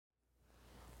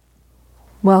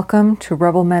Welcome to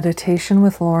Rebel Meditation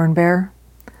with Lauren Bear.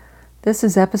 This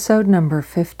is episode number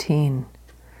 15.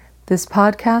 This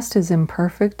podcast is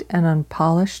imperfect and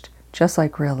unpolished, just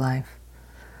like real life.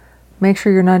 Make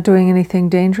sure you're not doing anything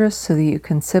dangerous so that you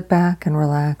can sit back and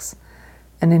relax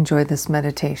and enjoy this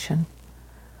meditation.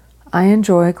 I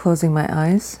enjoy closing my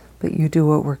eyes, but you do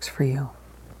what works for you.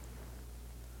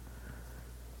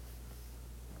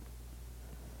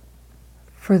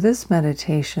 For this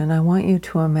meditation, I want you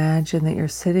to imagine that you're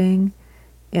sitting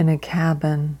in a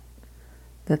cabin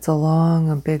that's along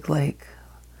a big lake,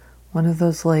 one of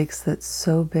those lakes that's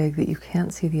so big that you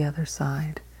can't see the other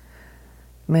side.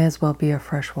 It may as well be a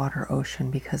freshwater ocean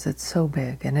because it's so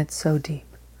big and it's so deep.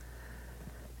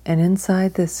 And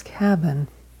inside this cabin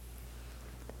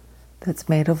that's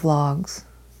made of logs,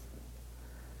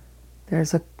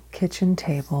 there's a kitchen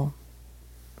table.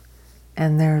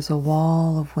 And there's a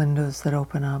wall of windows that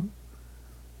open up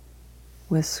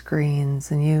with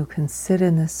screens, and you can sit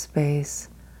in this space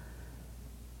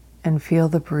and feel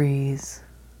the breeze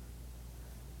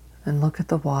and look at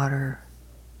the water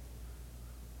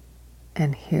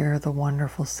and hear the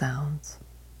wonderful sounds.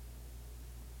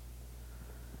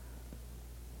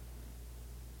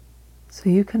 So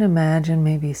you can imagine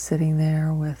maybe sitting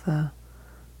there with a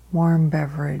warm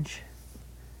beverage.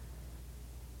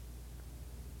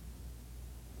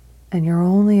 And you're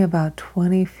only about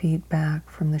 20 feet back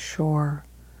from the shore,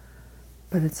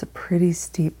 but it's a pretty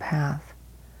steep path.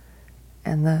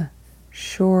 And the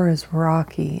shore is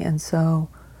rocky, and so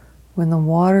when the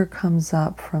water comes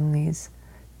up from these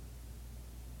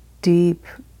deep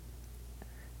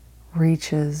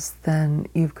reaches, then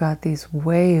you've got these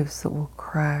waves that will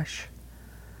crash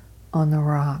on the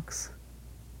rocks.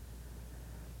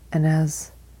 And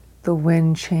as the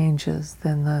wind changes,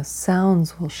 then the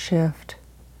sounds will shift.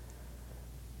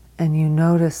 And you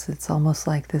notice it's almost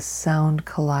like this sound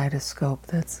kaleidoscope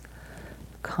that's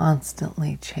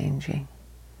constantly changing.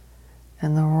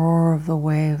 And the roar of the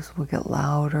waves will get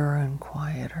louder and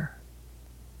quieter.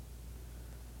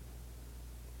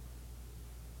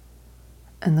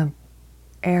 And the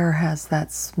air has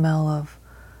that smell of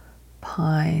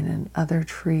pine and other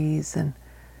trees. And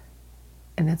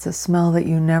it's a smell that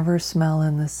you never smell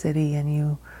in the city. And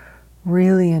you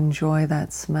really enjoy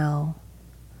that smell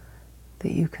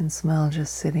that you can smell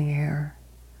just sitting here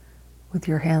with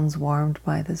your hands warmed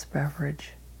by this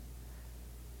beverage,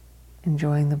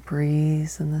 enjoying the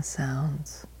breeze and the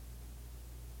sounds.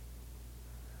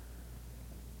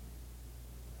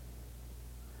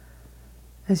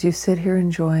 As you sit here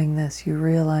enjoying this, you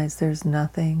realize there's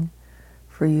nothing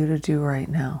for you to do right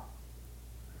now.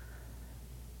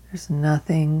 There's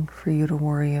nothing for you to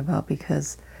worry about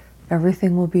because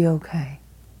everything will be okay.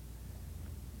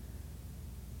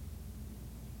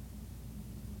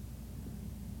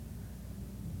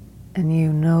 And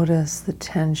you notice the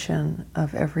tension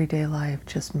of everyday life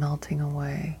just melting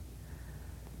away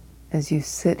as you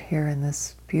sit here in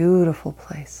this beautiful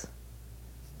place.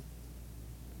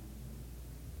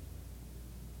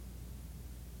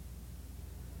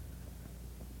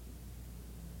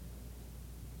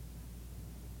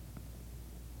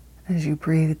 As you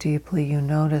breathe deeply, you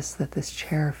notice that this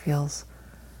chair feels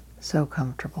so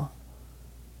comfortable.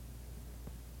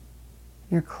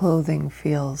 Your clothing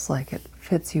feels like it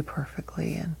fits you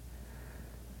perfectly, and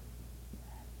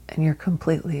you're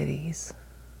completely at ease.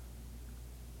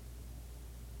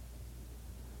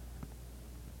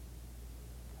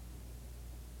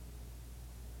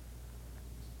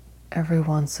 Every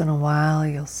once in a while,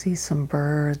 you'll see some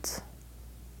birds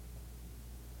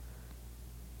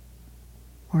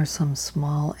or some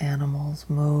small animals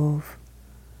move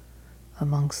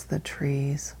amongst the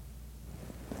trees.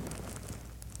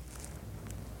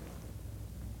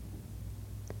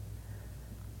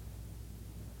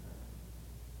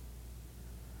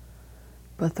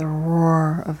 But the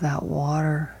roar of that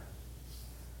water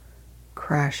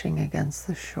crashing against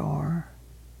the shore,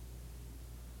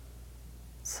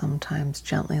 sometimes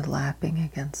gently lapping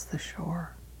against the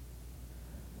shore,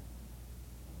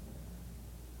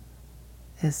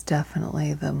 is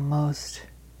definitely the most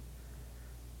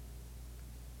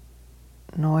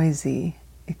noisy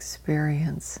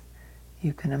experience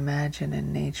you can imagine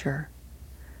in nature,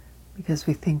 because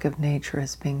we think of nature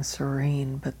as being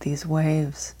serene, but these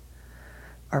waves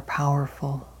are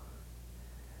powerful,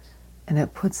 and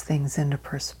it puts things into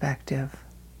perspective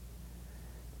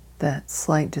that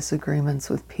slight disagreements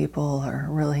with people are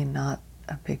really not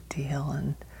a big deal,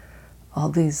 and all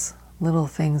these little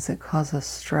things that cause us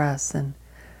stress and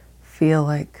feel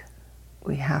like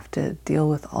we have to deal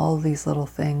with all these little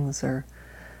things or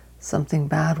something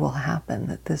bad will happen,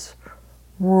 that this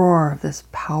roar of this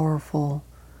powerful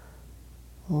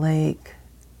lake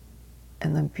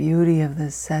and the beauty of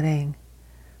this setting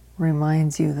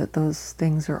reminds you that those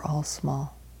things are all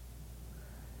small,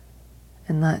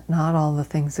 and that not all the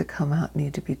things that come out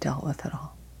need to be dealt with at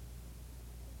all.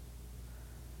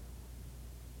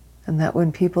 And that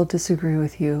when people disagree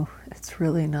with you, it's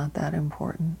really not that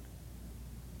important.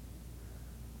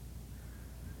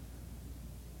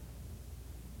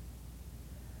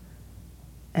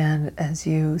 And as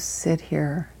you sit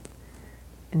here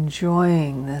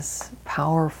enjoying this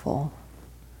powerful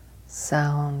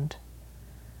sound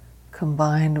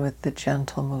combined with the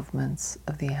gentle movements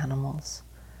of the animals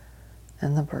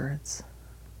and the birds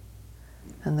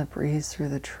and the breeze through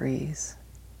the trees,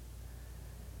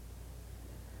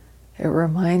 it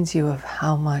reminds you of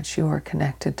how much you are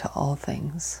connected to all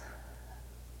things.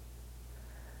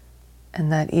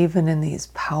 And that even in these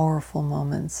powerful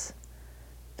moments,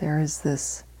 there is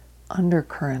this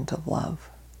undercurrent of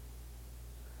love.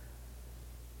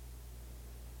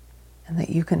 And that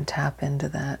you can tap into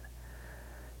that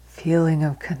feeling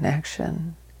of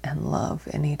connection and love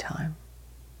anytime.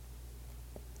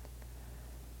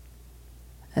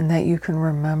 And that you can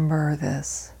remember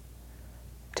this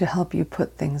to help you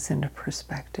put things into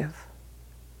perspective.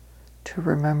 To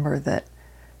remember that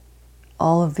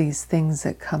all of these things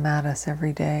that come at us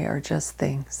every day are just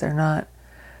things. They're not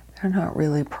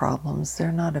really problems.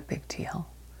 They're not a big deal.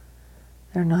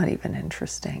 They're not even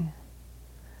interesting.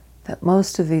 That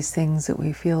most of these things that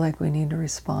we feel like we need to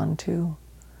respond to,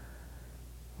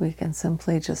 we can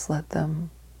simply just let them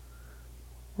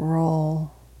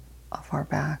roll off our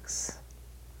backs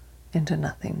into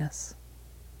nothingness.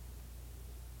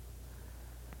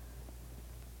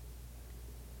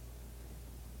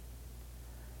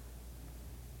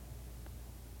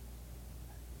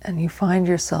 And you find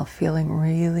yourself feeling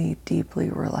really deeply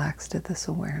relaxed at this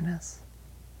awareness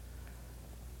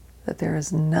that there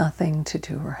is nothing to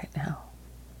do right now,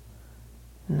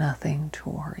 nothing to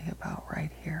worry about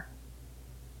right here.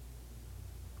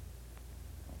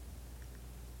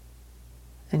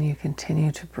 And you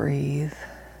continue to breathe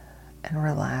and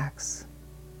relax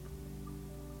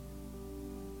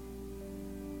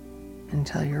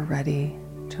until you're ready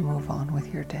to move on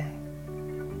with your day.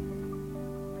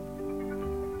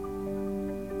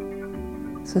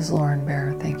 This is Lauren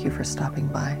Bear. Thank you for stopping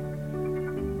by.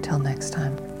 Till next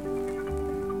time.